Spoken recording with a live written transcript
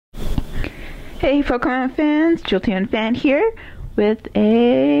Hey Pokemon fans, JolteonFan here with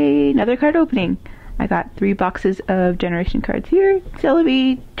another card opening. I got 3 boxes of Generation cards here,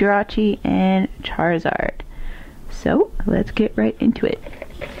 Celebi, Jirachi, and Charizard. So, let's get right into it.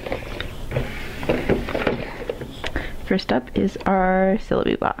 First up is our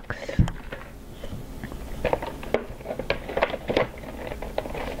Celebi box.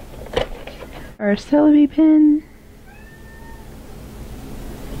 Our Celebi pin.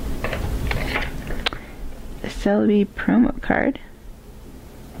 The Celebi promo card.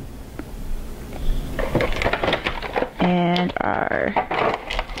 And our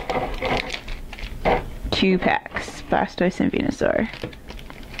 2 packs, Blastoise and Venusaur.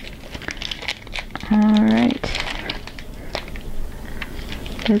 Alright.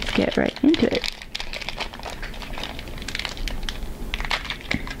 Let's get right into it.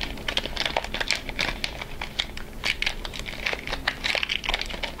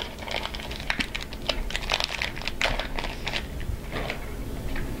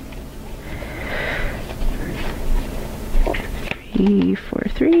 Three, 4,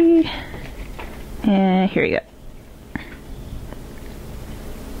 3, and here we go.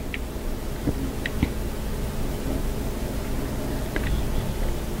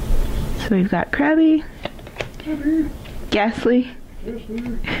 So we've got Krabby, Ghastly,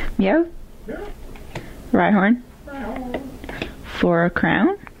 Meow, Rhyhorn,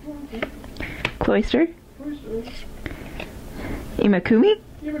 Crown, Cloyster, Imakumi.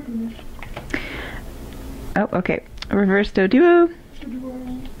 Oh, okay. Reverse Doduo.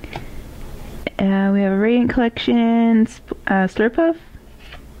 We have a Radiant Collection, Slurpuff,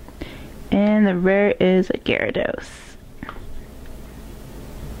 and the rare is a Gyarados.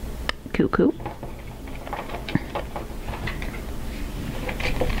 Cool.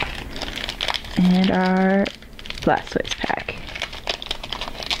 And our Blastoise pack.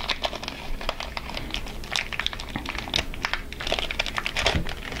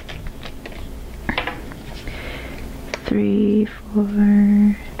 Three, 4,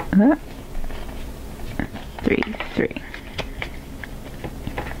 3, 3.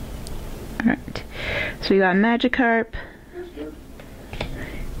 Alright. So we got Magikarp,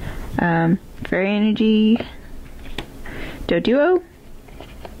 Fairy Energy, Doduo,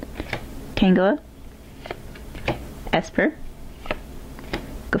 Tangela, Esper,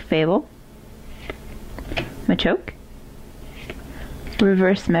 Clefable, Machoke,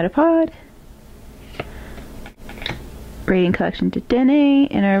 Reverse Metapod, Radiant Collection to Dene,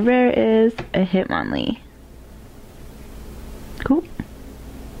 and our rare is a Hitmonlee. Cool.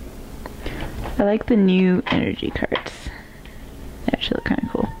 I like the new energy cards. They actually look kind of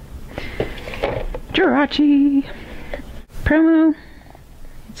cool. Jirachi! Promo.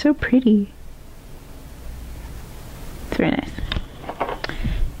 It's so pretty. It's very nice.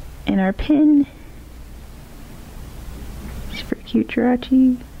 And our pin. Super cute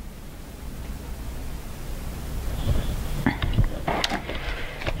Jirachi.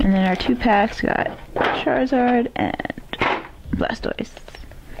 And then our 2 packs got Charizard and Blastoise.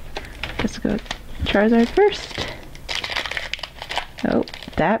 Let's go Charizard first. Oh,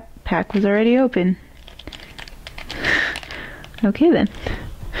 that pack was already open. Okay then.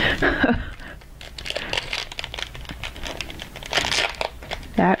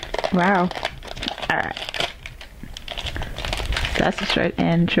 Wow. Alright. That's just right,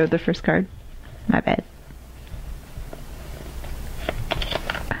 and showed the first card. My bad.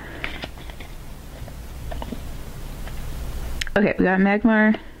 Okay, we got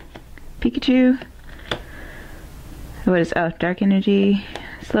Magmar, Pikachu, Dark Energy,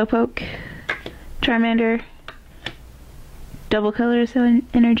 Slowpoke, Charmander, Double Colors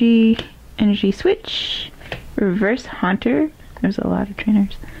Energy, Energy Switch, Reverse Haunter. There's a lot of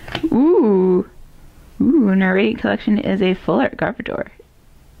trainers. Ooh, and our Radiant Collection is a Full Art Gardevoir.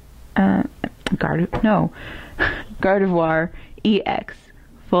 Gardevoir EX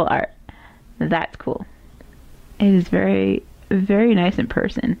Full Art. That's cool. It is very nice in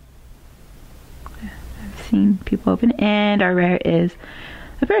person. I've seen people open it. And our rare is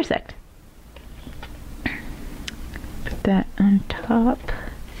a Parasect. Put that on top.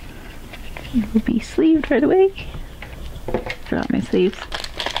 It will be sleeved right away. Forgot my sleeves.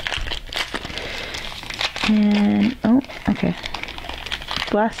 And, oh, okay.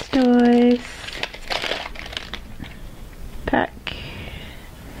 Blastoise pack.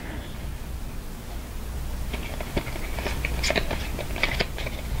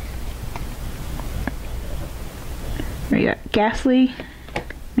 We got Ghastly,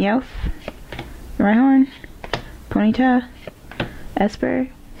 Meowth, Rhyhorn, Ponyta, Esper,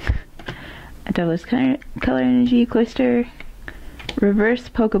 a Double's Color Energy, Cloyster, Reverse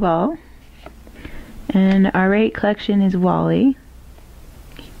Pokeball, And our rate collection is Wally.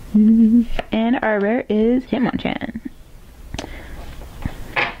 And our rare is Hitmonchan.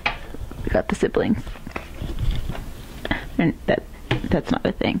 We got the siblings. And that's not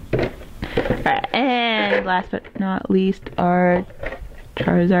a thing. Alright, and last but not least, our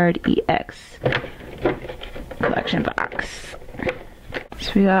Charizard EX collection box.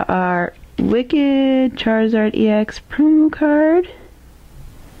 So we got our Wicked Charizard EX promo card.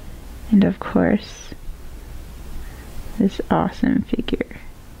 And of course, this awesome figure.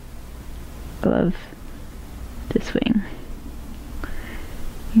 I love this wing.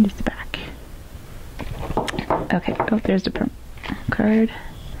 And just the back. Okay, oh, there's the promo card.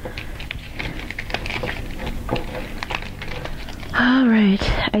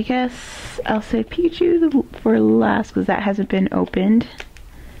 Alright, I guess I'll say Pikachu for last because that hasn't been opened.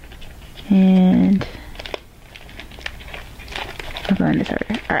 And I'll go in this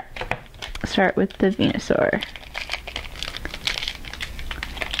order. Alright, start with the Venusaur.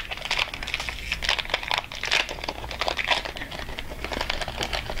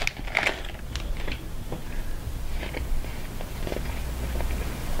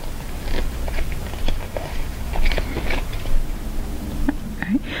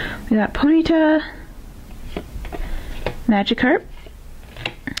 We got Ponyta, Magikarp,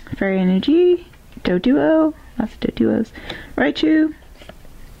 Fairy Energy, Doduo, lots of Doduos, Raichu,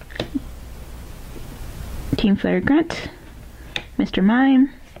 Team Flare Grunt, Mr.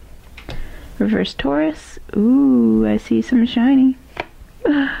 Mime, Reverse Taurus, ooh, I see some shiny,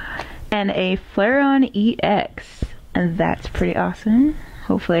 and a Flareon EX, and that's pretty awesome.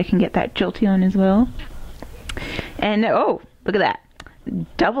 Hopefully I can get that Jolteon as well. And oh, look at that.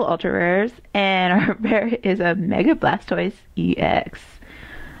 Double ultra rares, and our rare is a Mega Blastoise EX.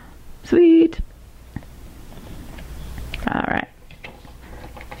 Sweet. Alright.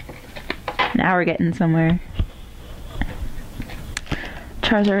 Now we're getting somewhere.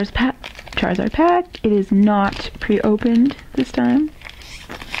 Charizard pack. It is not pre-opened this time.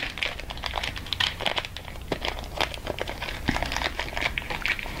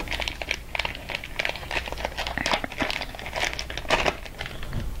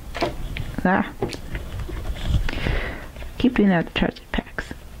 Ah. Keep doing that with the Charizard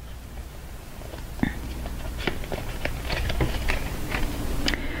packs.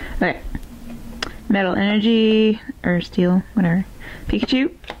 Okay. Metal Energy, or Steel, whatever.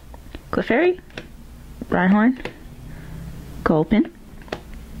 Pikachu, Clefairy, Rhyhorn, Gulpin,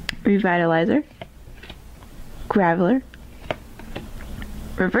 Revitalizer, Graveler,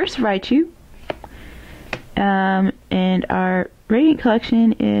 Reverse Raichu, and our Radiant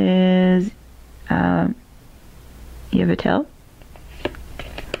collection is Yveltal,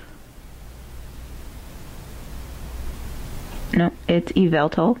 no, it's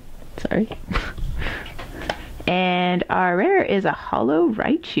Yveltal, sorry. And our rare is a Holo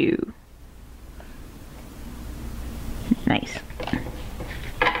Raichu. Nice.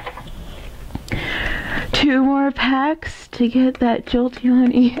 2 more packs to get that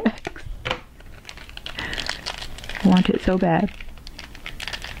Jolteon EX. I want it so bad.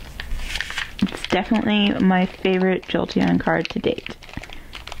 It's definitely my favorite Jolteon card to date.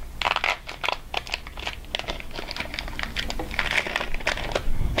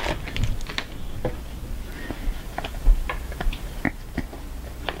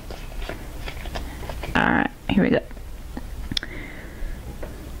 Alright, here we go.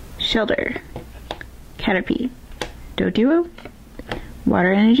 Shelter, Caterpie, Doduo,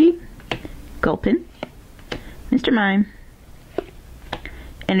 Water Energy, Gulpin, Mr. Mime,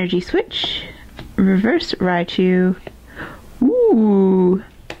 Energy Switch, Reverse Raichu, ooh,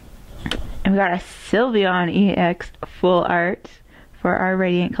 and we got a Sylveon EX full art for our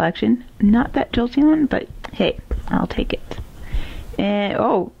Radiant collection. Not that Jolteon, but hey, I'll take it. And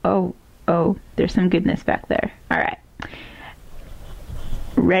oh, there's some goodness back there. Alright.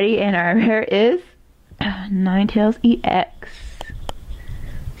 Ready, and our rare is Ninetales EX.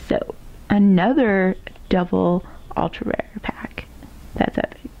 So, another double ultra rare pack. That's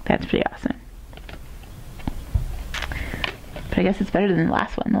epic. That's pretty awesome. But I guess it's better than the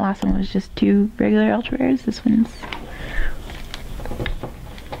last one. The last one was just 2 regular ultra rares. This one's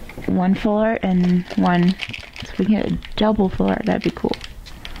 1 full art and 1. So if we can get a double full art, that'd be cool.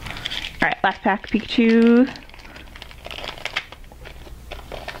 Alright, last pack, Pikachu.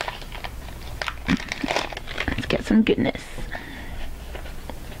 Let's get some goodness.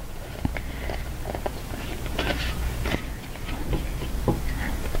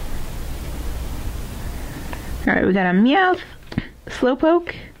 Alright, we got a Meowth,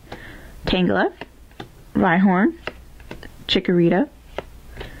 Slowpoke, Tangela, Rhyhorn, Chikorita,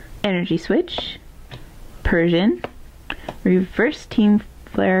 Energy Switch, Persian, Reverse Team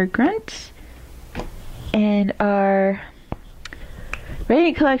Flare Grunt, and our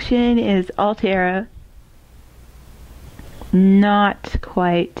Radiant Collection is Altera. Not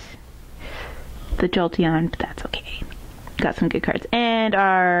quite the Jolteon, but that's okay. Got some good cards. And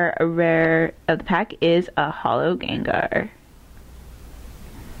our rare of the pack is a Holo Gengar.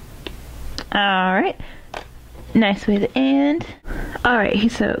 Alright. Nice way to end. Alright,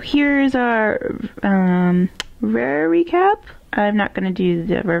 so here's our rare recap. I'm not going to do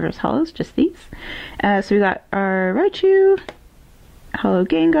the reverse holos, just these. So we got our Raichu, Holo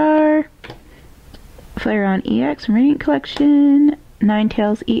Gengar, Flareon EX from Radiant Collection,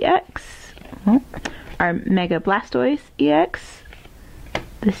 Ninetales EX, our Mega Blastoise EX,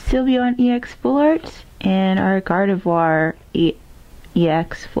 the Sylveon EX Full Art, and our Gardevoir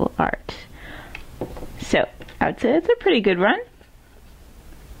EX Full Art. So, I would say it's a pretty good run.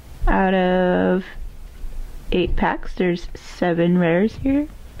 Out of 8 packs, there's 7 rares here,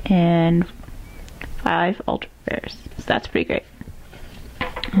 and 5 ultra rares. So that's pretty great.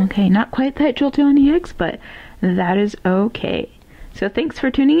 Okay, not quite that Jolteon EX, but that is okay. So thanks for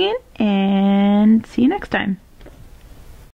tuning in, and see you next time.